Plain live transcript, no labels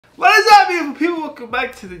What is up, beautiful people? Welcome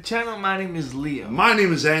back to the channel. My name is Leo. My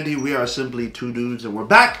name is Andy. We are Simply Two Dudes, and we're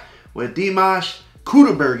back with Dimash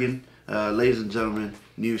Kuderbergen. Ladies and gentlemen,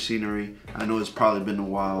 new scenery. I know it's probably been a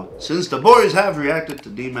while since the boys have reacted to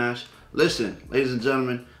Dimash. Listen, ladies and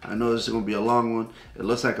gentlemen, I know this is going to be a long one. It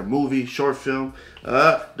looks like a movie, short film.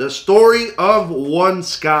 The Story of One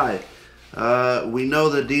Sky. We know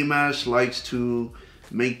that Dimash likes to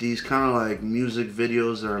make these kind of like music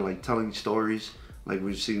videos that are like telling stories like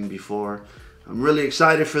we've seen before. I'm really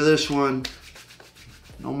excited for this one.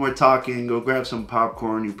 No more talking. Go grab some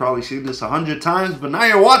popcorn. You've probably seen this 100 times, but now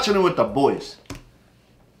you're watching it with the boys.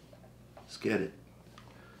 Let's get it.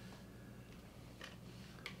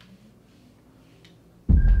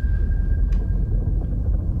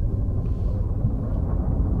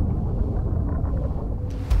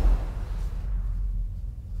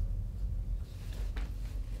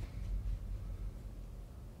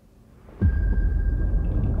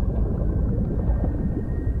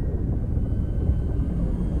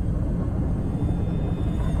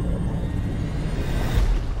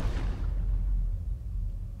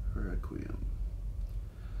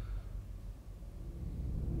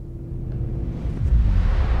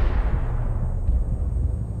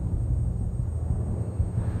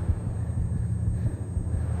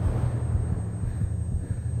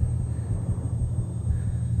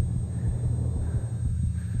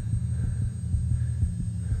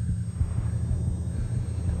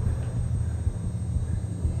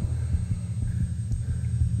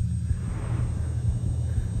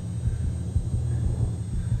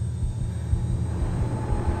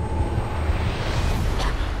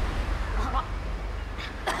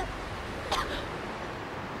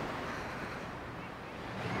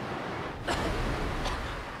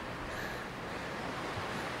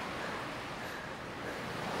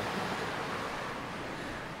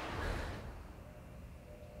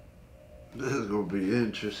 This is going to be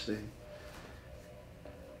interesting.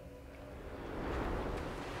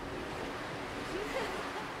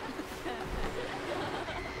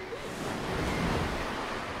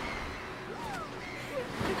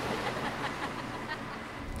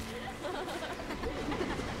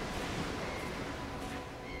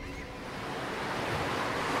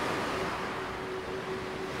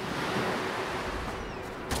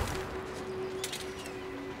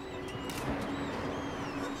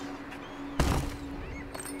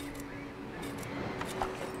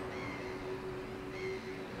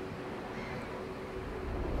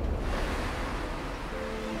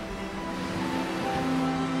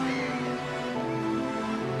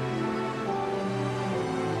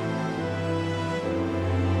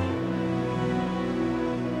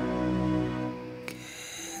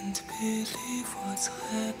 Believe what's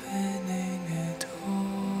happening at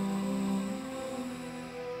all.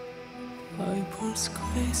 I pulse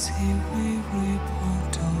crazy, we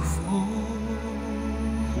want to fall.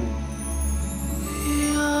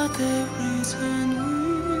 We are the reason we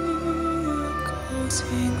are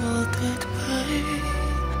causing all that pain,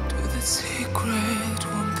 to the secret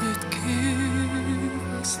room that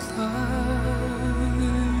gives us life.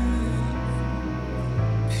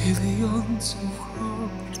 Billions of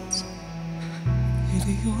hearts,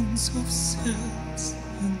 billions of cells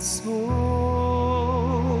and souls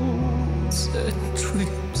and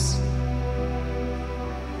dreams,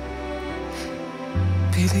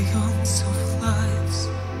 billions of lives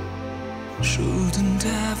shouldn't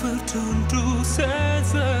ever turn to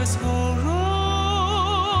senseless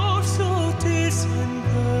horror, so distant.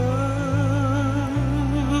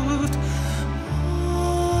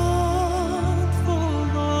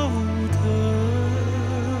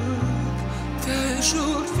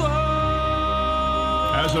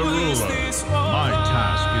 As a ruler, my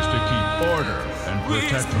task is to keep order and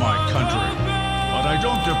protect my country. But I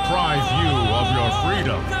don't deprive you of your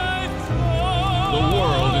freedom. The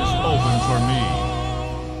world is open for me,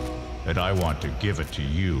 and I want to give it to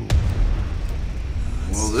you.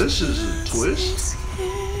 Well, this is a twist.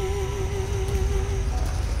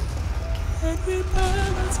 Can we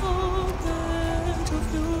balance all that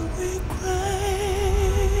of your regret?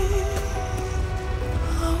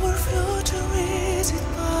 Our future, is it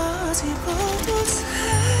possible to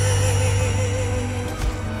say?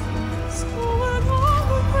 So when all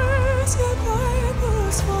the crazy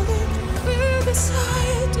neighbors falling, we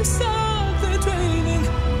decide to stop the draining.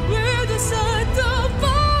 We decide to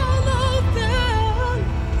follow their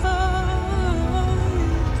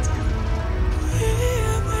light. We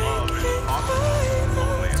are making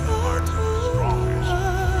final total.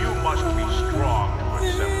 You must be strong to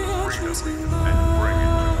accept freedom and bring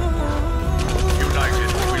it to the world. United,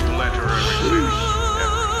 we will enter every city,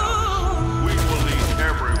 every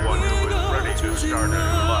start a new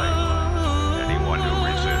life. Anyone who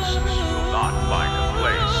resists will not find a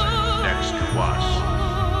place next to us.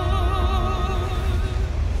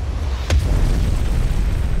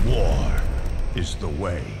 War is the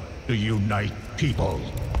way to unite people.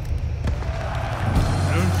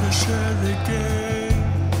 Learn to share again.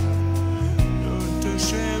 Learn to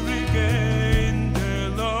share again their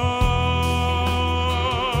love,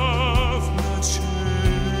 not share.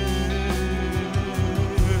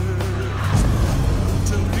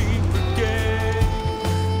 To leap again.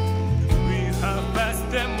 We have passed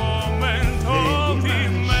the moment of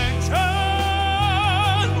dimension.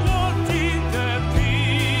 What in the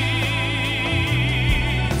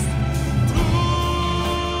peace?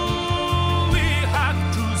 We have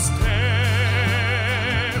to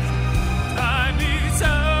step. Time is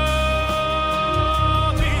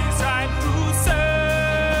up. It's time to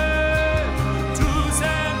save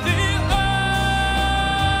the earth,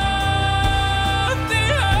 the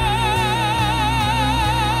earth.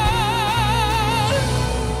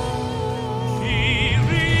 Here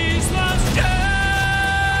is last chance.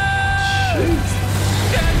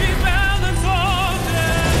 Can we balance all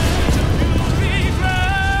that you regret?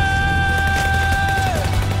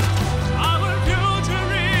 Our future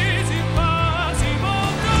is impossible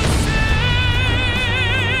to save.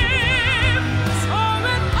 So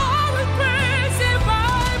when all the crazy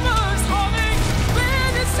survivors falling, we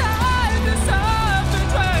decide to stop the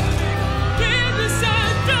tragedy. We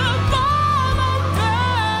decide to follow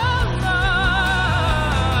their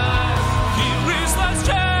life. Here is last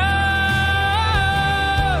chance.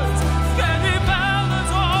 Can we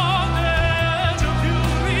balance all that you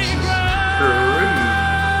regret?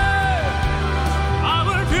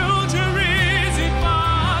 Our future is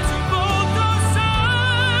impossible to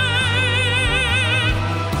save.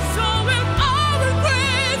 So when all the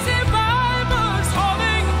great survivors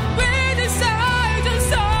falling, we decide to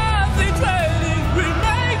stop the trading. We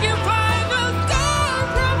make it final door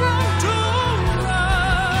from wrong to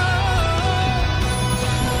right.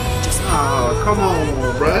 Oh, come on,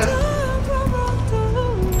 bruh.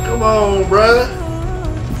 Come on, bruh.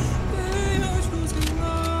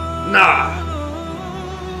 Nah.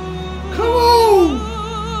 Come on.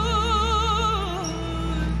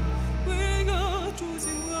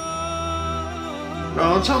 Bro,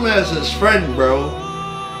 don't tell me that's his friend, bro.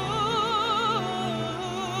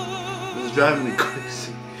 It's driving me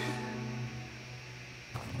crazy.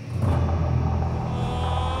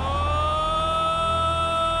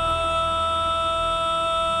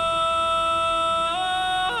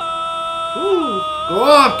 Ooh, go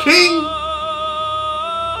off, King.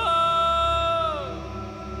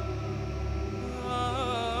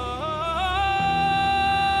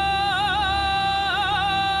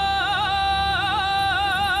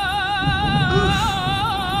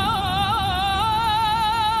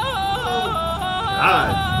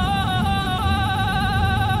 God.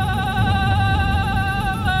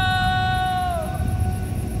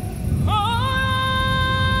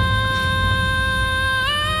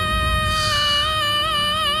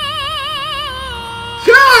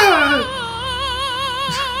 God!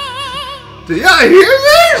 Do y'all hear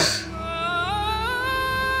this?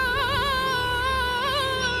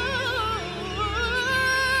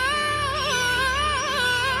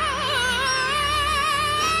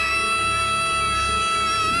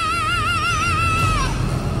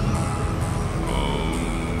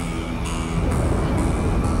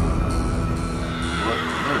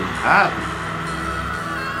 What happened?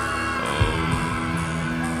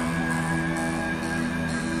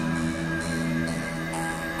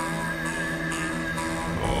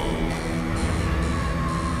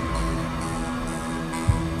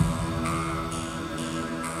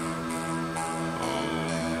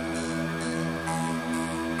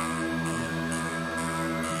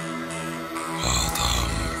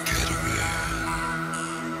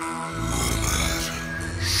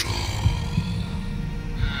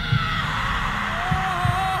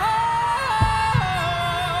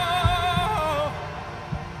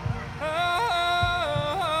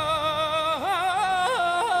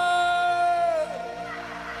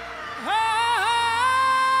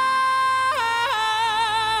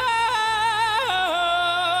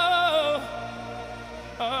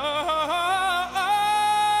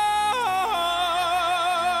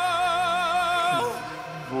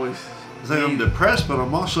 Voice. It's like I'm depressed, but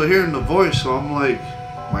I'm also hearing the voice, so I'm like,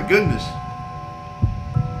 my goodness.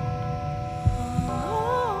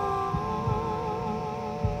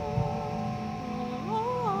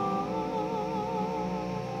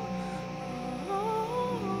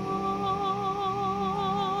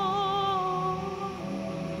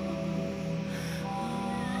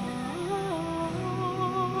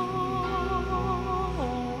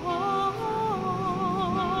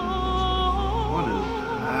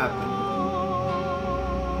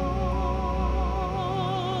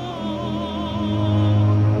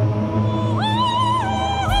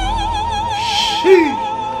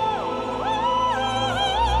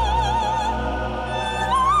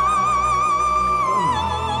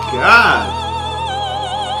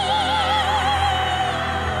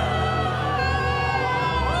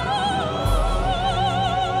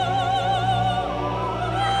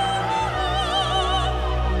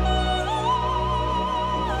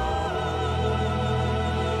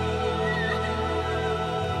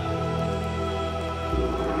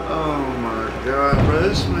 God, bro,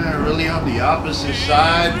 this man really on the opposite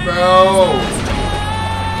side, bro.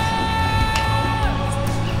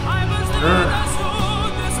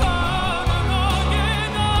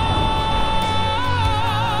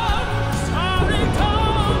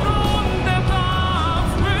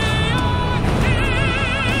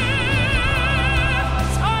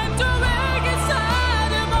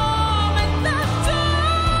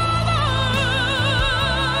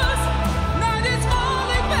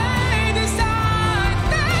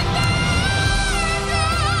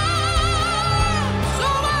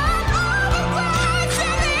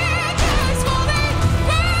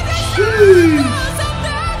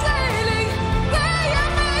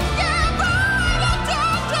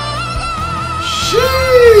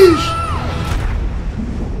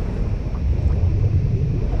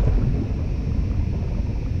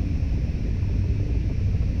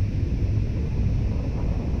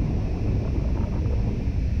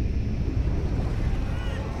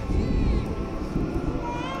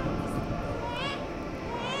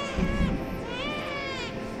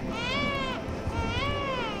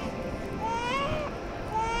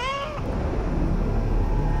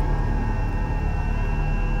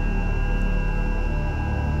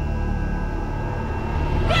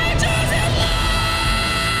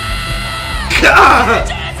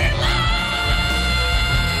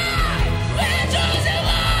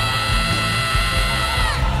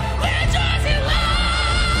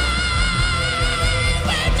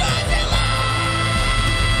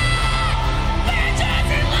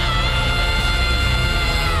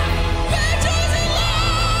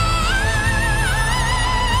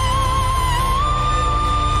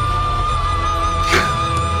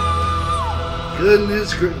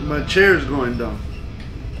 Goodness, my chair's going down.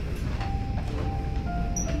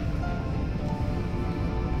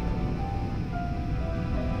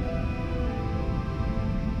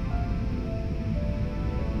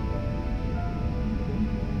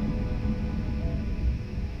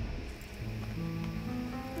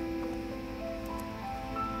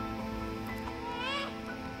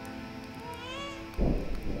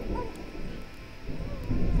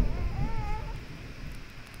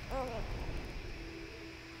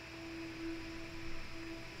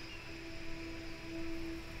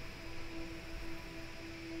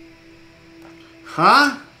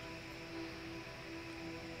 Huh?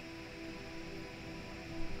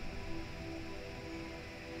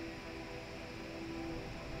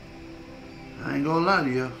 I ain't gonna lie to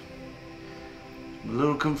you. I'm a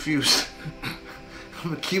little confused. I'm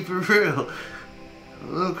gonna keep it real. I'm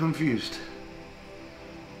a little confused.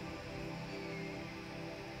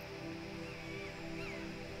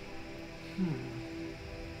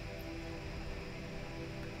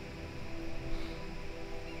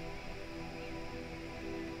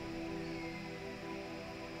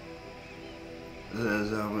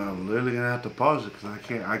 I'm literally gonna have to pause it because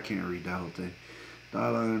I can't read that whole thing.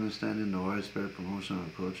 Dialogue, understanding the widespread promotion of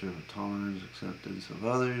a culture of tolerance, acceptance of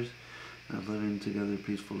others, and of living together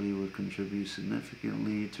peacefully would contribute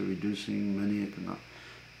significantly to reducing many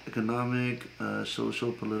economic,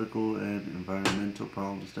 social, political, and environmental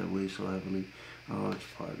problems that weigh so heavily on a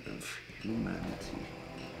large part of humanity.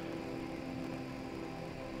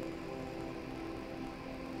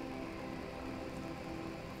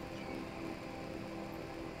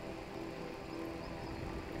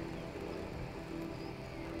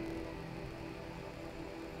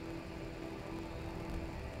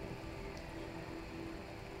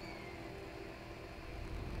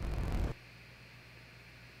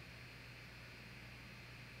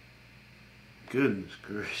 Goodness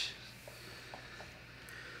gracious.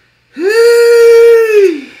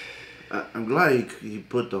 I'm glad he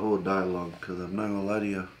put the whole dialogue, because I'm not gonna lie to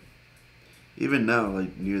you. Even now,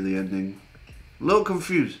 like near the ending, a little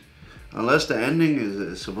confused. Unless the ending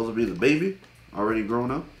is supposed to be the baby already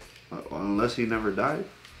grown up, unless he never died.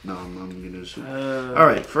 No, I'm gonna assume. All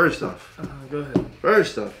right, first off. Go ahead.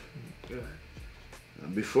 First off. Go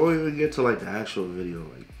ahead. Before we even get to like the actual video,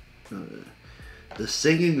 like the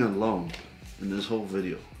singing alone in this whole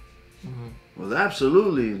video was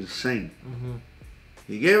absolutely insane.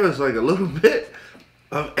 He gave us like a little bit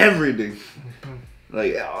of everything,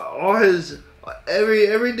 like all his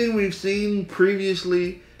everything we've seen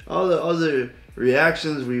previously, all the other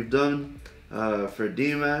reactions we've done for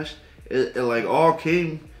Dimash. It like all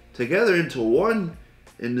came together into one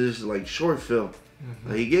in this like short film.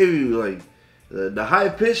 Like, he gave you like the high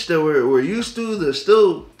pitch that we're used to, that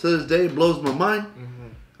still to this day blows my mind.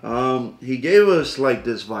 He gave us like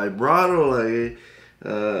this vibrato, like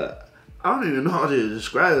I don't even know how to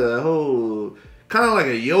describe that whole kind of like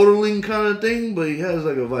a yodeling kind of thing, but he has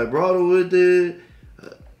like a vibrato with it.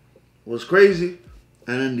 was crazy.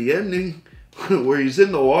 And in the ending, where he's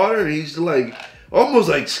in the water, he's like almost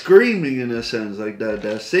like screaming in a sense, like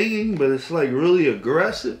that singing, but it's like really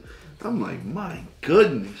aggressive. I'm like, my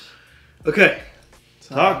goodness. Okay.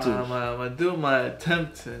 So Talk to I'm gonna do my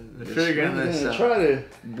attempt in figuring this out. Try to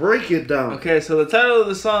break it down. Okay, so the title of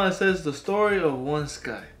the song says "The Story of One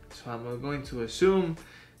Sky." So I'm going to assume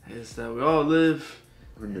is that we all live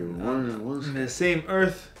in the same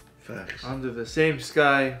earth. Facts. Under the same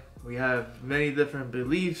sky. We have many different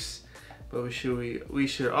beliefs, but we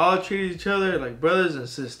should all treat each other like brothers and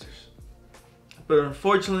sisters. But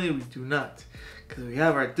unfortunately, we do not, because we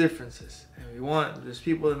have our differences, and there's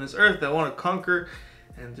people in this earth that want to conquer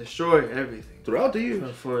and destroy everything Throughout the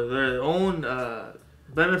years. for their own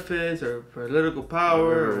benefits or political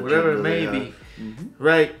power or whatever it may be.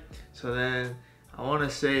 Right? So then I want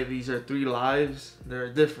to say these are 3 lives.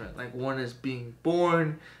 They're different. Like one is being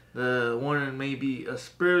born. The one may be a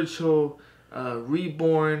spiritual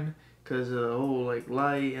reborn, because of the whole like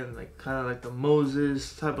light and like kind of like the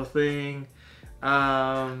Moses type of thing.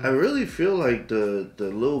 I really feel like the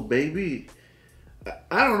little baby,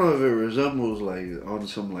 I don't know if it resembles like on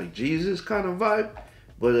some like Jesus kind of vibe,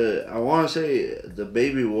 but I want to say the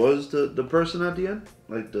baby was the person at the end,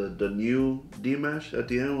 like the new Dimash at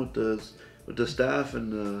the end with the staff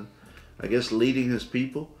and I guess leading his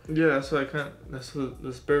people. Yeah, that's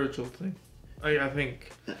the spiritual thing. I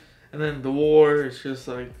think. And then the war is just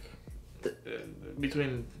like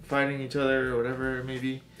between fighting each other or whatever it may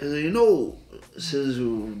be. And you know, since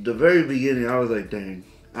the very beginning, I was like, dang,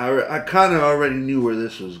 I kind of already knew where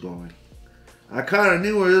this was going.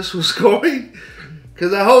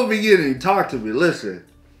 Because the whole beginning, talk to me, listen,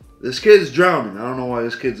 this kid's drowning. I don't know why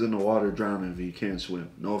this kid's in the water drowning if he can't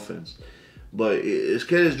swim. No offense. But this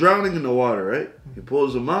kid is drowning in the water, right? He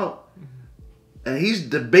pulls him out, and he's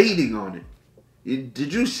debating on it.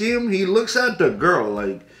 Did you see him? He looks at the girl,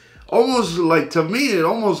 like, almost like, to me, it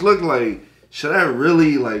almost looked like, should I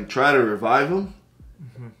really, like, try to revive him?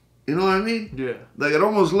 You know what I mean? Yeah. Like, it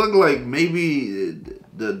almost looked like maybe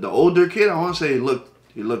the older kid, I want to say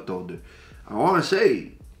he looked older. I want to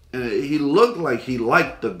say, he looked like he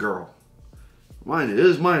liked the girl. Mind it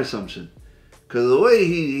is my assumption. Because the way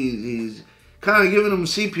he's kind of giving him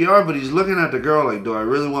CPR, but he's looking at the girl like, do I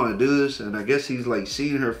really want to do this? And I guess he's like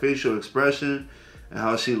seeing her facial expression and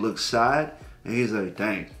how she looks sad. And he's like,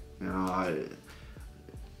 dang, you know,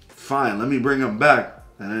 fine, let me bring him back.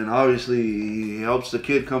 And then obviously he helps the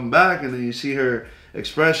kid come back, and then you see her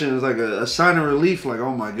expression is like a sign of relief, like,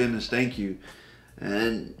 oh my goodness, thank you.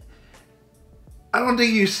 And I don't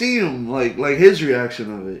think you see him like his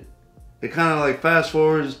reaction of it. It kind of like fast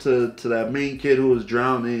forwards to that main kid who was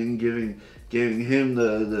drowning, giving him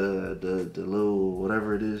the little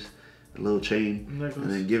whatever it is, the little chain,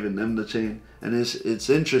 and then giving them the chain. And it's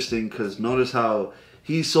interesting because notice how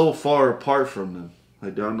he's so far apart from them.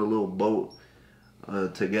 Like they're on the little boat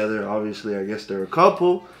together. Obviously, I guess they're a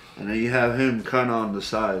couple, and then you have him kind of on the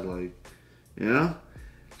side, like, you know.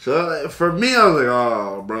 So for me, I was like,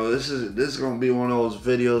 oh, bro, this is gonna be one of those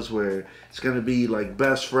videos where it's gonna be like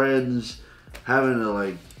best friends having to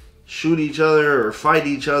like shoot each other or fight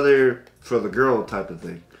each other for the girl type of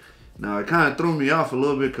thing. Now it kind of threw me off a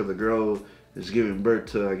little bit because the girl is giving birth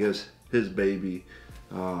to, I guess, his baby,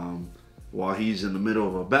 while he's in the middle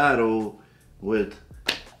of a battle with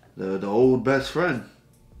the old best friend.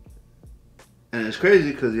 And it's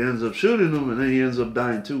crazy because he ends up shooting him, and then he ends up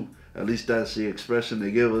dying too. At least that's the expression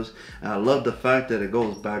they give us. And I love the fact that it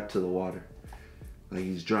goes back to the water. Like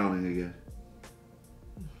he's drowning again.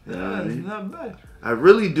 You know what I mean? Not bad. I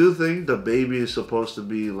really do think the baby is supposed to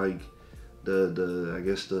be like the I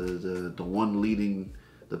guess the one leading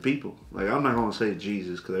the people. Like, I'm not gonna say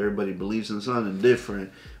Jesus because everybody believes in something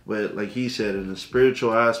different. But like he said, in the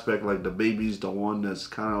spiritual aspect, like the baby's the one that's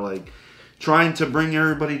kind of like trying to bring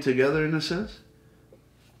everybody together in a sense.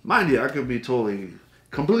 Mind you, I could be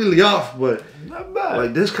completely off, but not bad.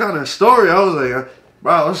 Like this kind of story, I was like,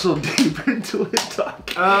 wow, I'm so deep into it,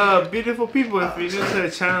 dog. Beautiful people, if you're new to the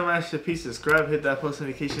channel, mash the piece, subscribe, hit that post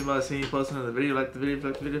notification bell, see you posting on the video, like the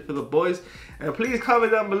video for the boys, and please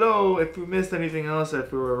comment down below if we missed anything else,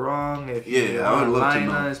 if we were wrong, if you I would love lying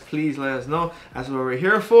to know. us, please let us know. That's what we're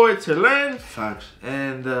here for, to learn. Facts.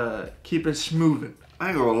 And keep it smoothing. I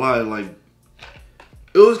ain't gonna lie, like,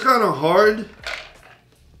 it was kind of hard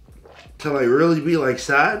to like really be like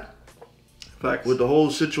sad. Facts. With the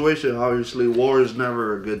whole situation. Obviously war is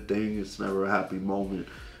never a good thing, it's never a happy moment,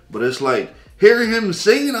 but it's like hearing him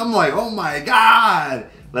singing, I'm like, oh my god,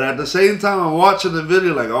 but at the same time I'm watching the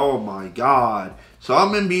video like, oh my god. So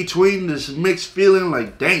I'm in between this mixed feeling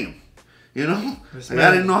like, damn, You know? This Like,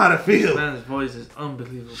 I didn't know how to This feel. man's voice is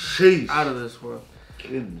unbelievable. Sheesh. Out of this world.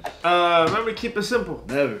 Goodness. Remember, keep it simple.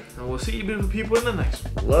 Never. And we'll see you beautiful people in the next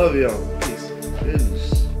one. Love y'all. Peace.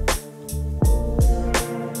 Goodness.